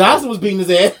 Johnson was beating his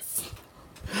ass.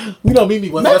 We know Mimi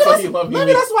was.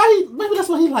 Maybe that's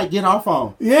why he like get off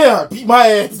on. Yeah, beat my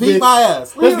ass. Beat my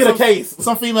ass. Let's get a case.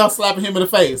 Some female slapping him in the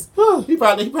face. he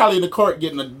probably in the court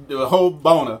getting a whole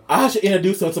boner. I should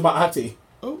introduce him to my auntie.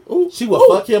 Ooh. She will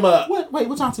fuck him up. Wait,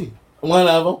 which auntie? One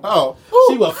of them. Oh.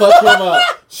 She will fuck him up.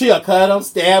 She'll cut him,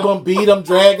 stab him, beat him,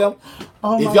 drag him.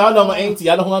 Oh if y'all know my auntie,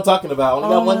 I know who I'm talking about. I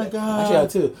only got one. Actually, I got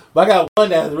 2. But I got one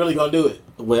that's really going to do it.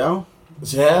 Well?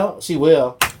 Yeah, she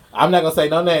will. I'm not going to say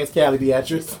no names, Callie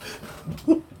Beatrice.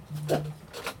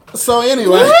 So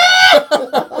anyway,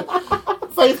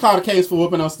 Faith caught a case for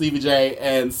whooping on Stevie J,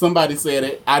 and somebody said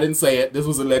it. I didn't say it. This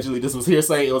was allegedly. This was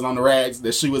hearsay. It was on the rags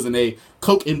that she was in a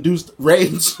coke-induced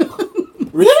rage.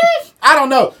 Really? I don't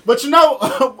know. But you know,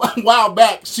 a while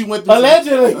back, she went through...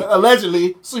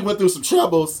 Allegedly, she went through some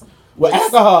troubles. With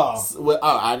alcohol.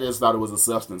 I just thought it was a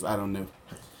substance. I don't know.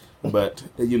 But,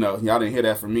 you know, y'all didn't hear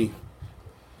that from me.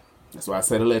 That's why I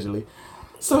said allegedly.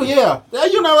 So, yeah.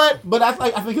 You know what? But I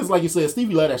think it's like you said,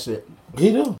 Stevie love that shit.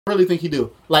 He do. I really think he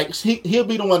do. Like, he'll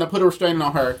be the one to put a restraining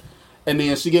on her, and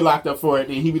then she get locked up for it,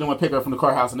 and he be the one to pick her up from the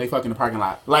courthouse, and they fuck in the parking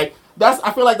lot. Like,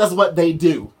 I feel like that's what they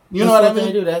do. You know what I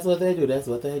mean? That's what they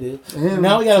do.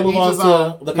 Now we gotta move on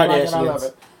to the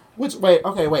Kardashians.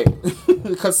 Wait.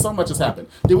 Because so much has happened.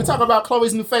 Did we talk about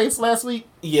Khloe's new face last week?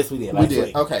 Yes, we did. We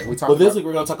did. Okay, we talked about this week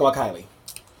we're going to talk about Kylie.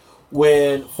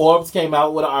 when Forbes came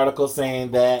out with an article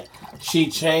saying that she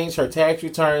changed her tax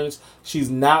returns. She's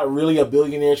not really a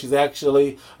billionaire. She's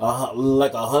actually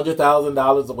like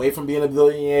 $100,000 away from being a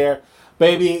billionaire.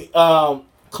 Baby,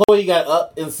 Chloe got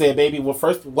up and said, baby, well,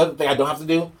 first, one thing I don't have to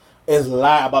do is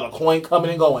lie about a coin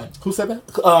coming and going. Who said that?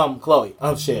 Chloe.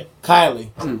 Oh, shit. Kylie.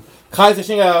 Kylie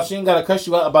said she ain't got to cuss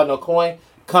you out about no coin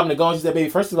coming and going. She said, baby,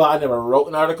 first of all, I never wrote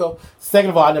an article. Second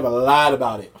of all, I never lied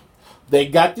about it. They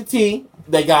got the tea.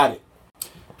 They got it.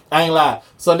 I ain't lied.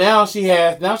 So now she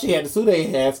had the suit they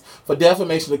has for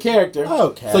defamation of character.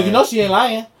 Okay. So you know she ain't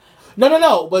lying.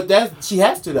 No. But she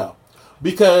has to though,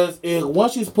 because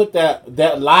once she's put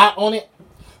that lie on it,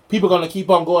 people are gonna keep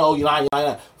on going. Oh, you lying.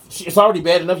 It's already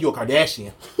bad enough you're a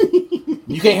Kardashian.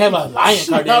 You can't have a lying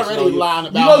Kardashian. Already lying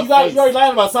about you already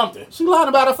lying about something. She lying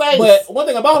about her face. But one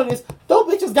thing about it is those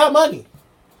bitches got money.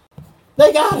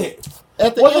 They got it.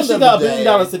 At the Whether end she of got the $1 day,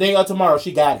 billion today or tomorrow,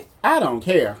 she got it. I don't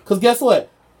care. Cause guess what?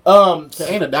 There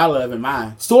ain't $1 of it in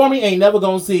mine. Stormy ain't never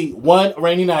gonna see one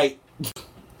rainy night.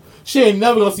 She ain't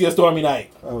never gonna see a stormy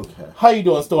night. Okay. How you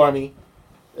doing, Stormy?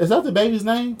 Is that the baby's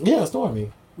name? Yeah,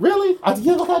 Stormy. Really?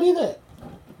 Yeah, look how I did that.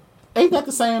 Ain't that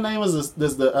the same name as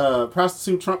the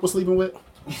prostitute Trump was sleeping with?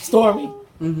 Stormy.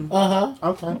 Mm-hmm.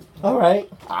 Okay. All right.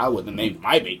 I wouldn't have named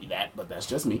my baby that, but that's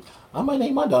just me. I might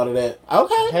name my daughter that.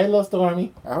 Okay. Hey, little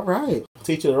Stormy. All right.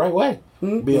 Teach her the right way.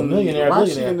 Be a millionaire,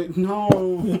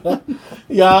 No.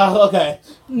 Yeah, okay.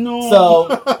 No.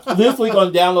 So, this week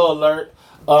on Download Alert,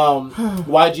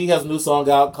 YG has a new song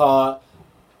out called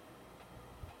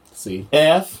C.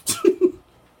 F.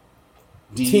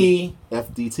 D. T.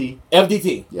 FDT.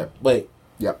 FDT. Yep. Wait.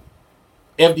 Yep.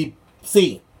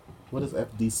 FDC. What is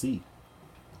FDC?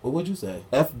 What would you say?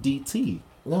 FDT.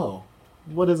 No.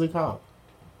 What is it called?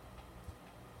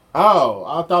 Oh,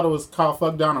 I thought it was called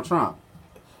Fuck Donald Trump.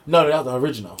 No, that was the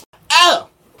original. Oh!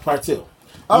 Part 2.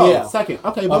 Oh, yeah. Second.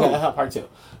 Okay, boom. Okay, part 2.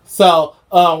 So,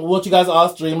 what you guys all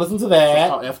stream, listen to that. It's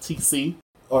called FTC.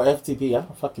 Or FTP. I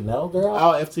don't fucking know, girl.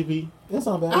 Oh, FTP. That's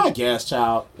not bad. I guess,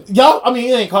 child. Y'all, I mean,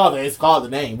 it ain't called that. It's called the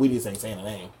name. We just ain't saying the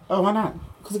name. Oh, why not?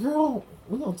 Because, girl,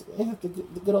 we don't have the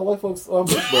good old white folks on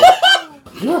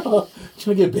Facebook. Girl,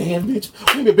 you get banned,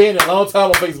 bitch. We been banned a long time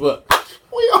on Facebook.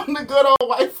 We on the good old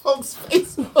white folks'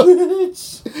 Facebook.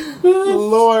 Bitch.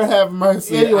 Lord have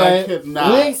mercy. Anyway, I could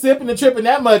not. we ain't sipping and tripping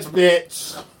that much,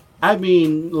 bitch. I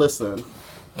mean, listen.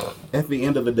 At the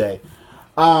end of the day.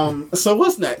 So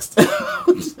what's next?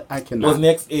 I cannot. What's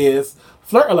next is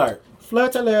Flirt Alert.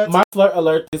 Flirt alert. My flirt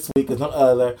alert this week is none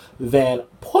other than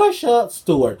Portia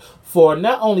Stewart for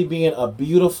not only being a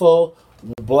beautiful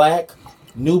black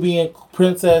Nubian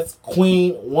princess,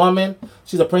 queen, woman.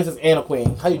 She's a princess and a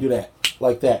queen. How you do that?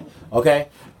 Like that. Okay?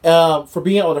 For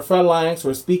being on the front lines,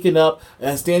 for speaking up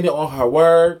and standing on her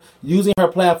word, using her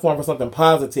platform for something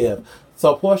positive.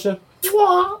 So, Portia,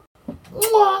 mwah,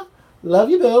 mwah, love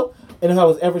you, boo. And if I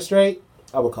was ever straight,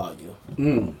 I would call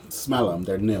you. Smell them.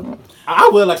 They're new. I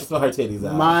would like to smell her titties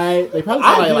out. They probably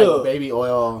smell like baby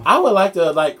oil. I would like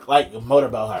to like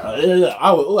motorboat her.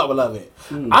 I would love it.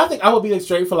 I think I would be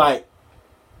straight for like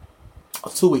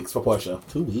 2 weeks for Portia.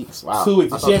 2 weeks. Wow. 2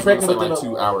 weeks. She ain't pregnant like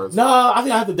within 2 hours. No, I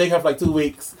think I have to date her for like 2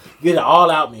 weeks. Get it all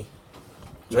out me.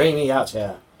 Drain me out,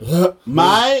 child.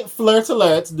 My flirt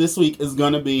alert this week is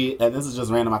going to be, and this is just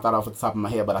random, I thought off at the top of my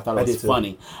head, but I thought it was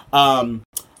funny.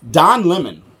 Don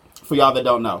Lemon, for y'all that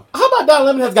don't know. How about Don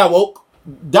Lemon has got woke?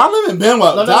 Don Lemon been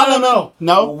woke.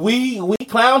 No. We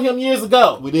clowned him years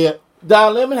ago. We did.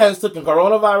 Don Lemon has taken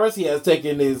coronavirus, he has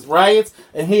taken his riots,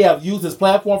 and he have used his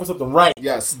platform for something right.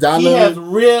 Yes, Don Lemon. He has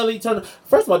Lemon. really turned...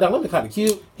 First of all, Don Lemon kind of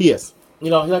cute. He is. You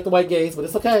know, he like the white gays, but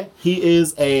it's okay.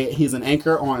 He's an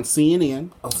anchor on CNN.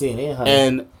 On CNN, honey.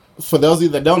 And for those of you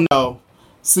that don't know,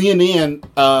 CNN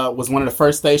was one of the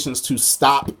first stations to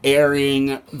stop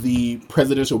airing the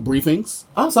presidential briefings.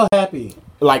 I'm so happy.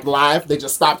 Like live, they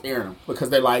just stopped airing them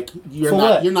because they're like, you're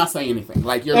not saying anything.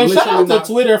 Like you're and literally shout out not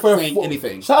to Twitter for saying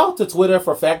anything. Shout out to Twitter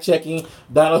for fact checking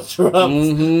Donald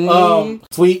Trump's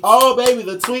tweet. Oh baby,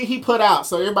 the tweet he put out.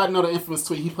 So everybody know the infamous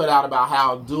tweet he put out about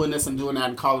how doing this and doing that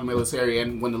and calling the military,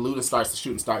 and when the looting starts, the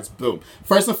shooting starts. Boom.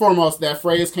 First and foremost, that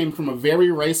phrase came from a very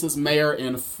racist mayor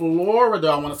in Florida.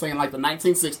 I want to say in like the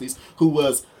 1960s, who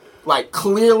was like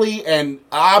clearly and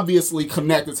obviously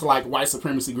connected to like white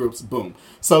supremacy groups. Boom.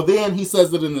 So then he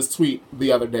says it in this tweet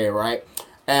the other day, right?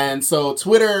 And so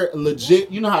Twitter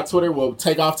legit, you know how Twitter will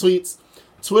take off tweets?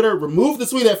 Twitter removed the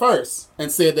tweet at first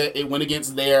and said that it went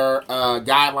against their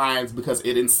guidelines because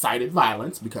it incited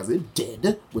violence, because it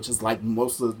did, which is like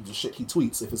most of the shit he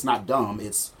tweets. If it's not dumb,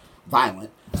 it's violent.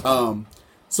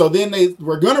 So then they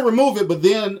were going to remove it, but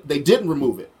then they didn't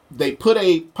remove it. They put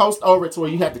a post over it to where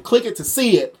you had to click it to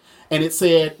see it. and it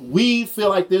said, "We feel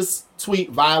like this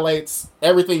tweet violates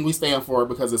everything we stand for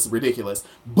because it's ridiculous,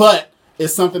 but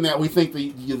it's something that we think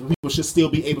the people should still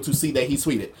be able to see that he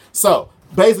tweeted." So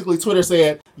basically, Twitter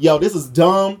said, "Yo, this is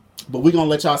dumb, but we're gonna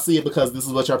let y'all see it because this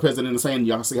is what your president is saying.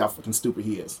 Y'all can see how fucking stupid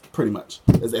he is." Pretty much,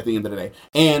 is at the end of the day.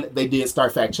 And they did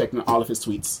start fact checking all of his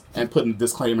tweets and putting a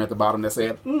disclaimer at the bottom that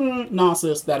said, "No,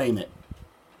 sis, that ain't it."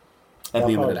 At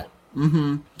the end of the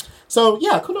day. So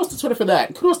yeah, kudos to Twitter for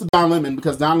that. Kudos to Don Lemon,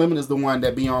 because Don Lemon is the one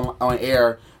that be on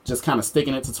air just kind of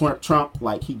sticking it to Trump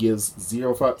like he gives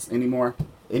zero fucks anymore.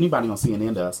 Anybody on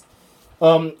CNN does.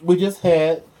 We just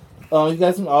had, you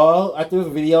guys can all, after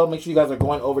this video, make sure you guys are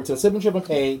going over to the Sippin' Trippin'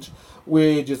 page.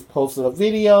 We just posted a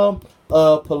video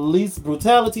of police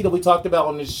brutality that we talked about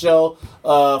on this show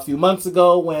a few months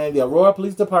ago when the Aurora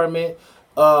Police Department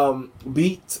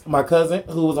beat my cousin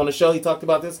who was on the show. He talked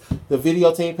about this. The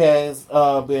videotape has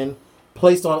been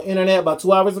placed on the internet about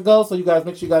 2 hours ago, so you guys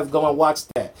make sure you guys go and watch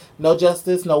that. No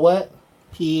justice, no what?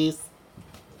 Peace.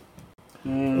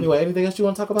 Anyway, anything else you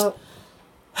want to talk about?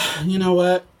 You know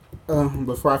what?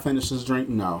 Before I finish this drink,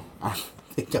 no. I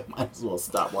think I might as well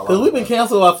stop while Because we've been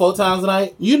canceled about 4 times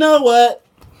tonight. You know what?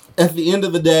 At the end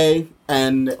of the day,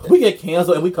 and we get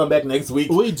canceled and we come back next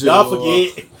week. We do. Y'all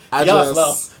forget. Y'all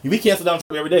slow. We cancel down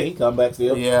every day. He come back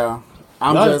still. Yeah.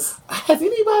 Has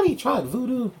anybody tried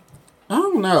voodoo? I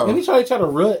don't know. Anybody try to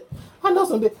root? I know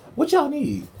some. What y'all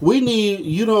need? We need.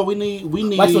 You know. We need.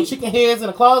 Like some chicken heads in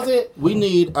the closet. We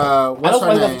need. What's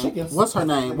her name? What's her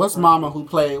name? What's Mama who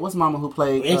played?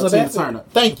 Angela Tina Bassett. Turner?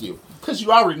 Thank you. Because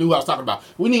you already knew who I was talking about.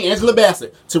 We need Angela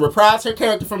Bassett to reprise her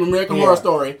character from American Horror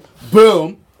Story.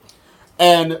 Boom.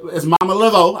 And it's Mama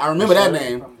Livo. I remember that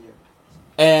name.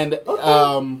 And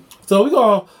so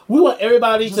we want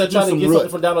everybody to try to get something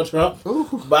from Donald Trump. Go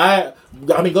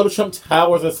to Trump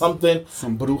Towers or something.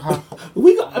 Some bruja.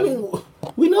 We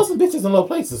know some bitches in low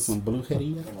places. Some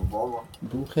brujeria.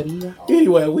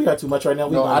 Anyway, we got too much right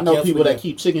now. I know people that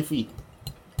keep chicken feet.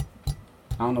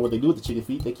 I don't know what they do with the chicken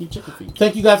feet. They keep chicken feet.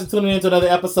 Thank you guys for tuning in to another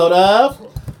episode of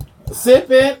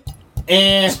Sippin'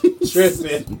 and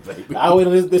Trippin'. I wait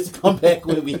on this bitch to come back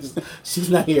with me.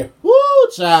 She's not here. Woo,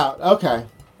 child. Okay.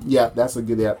 Yeah, that's a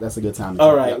good time.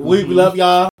 All right. We love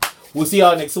y'all. We'll see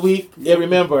y'all next week. And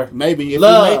remember, maybe if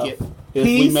love, we make it. If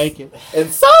we make it.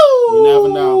 And so you never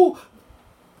know.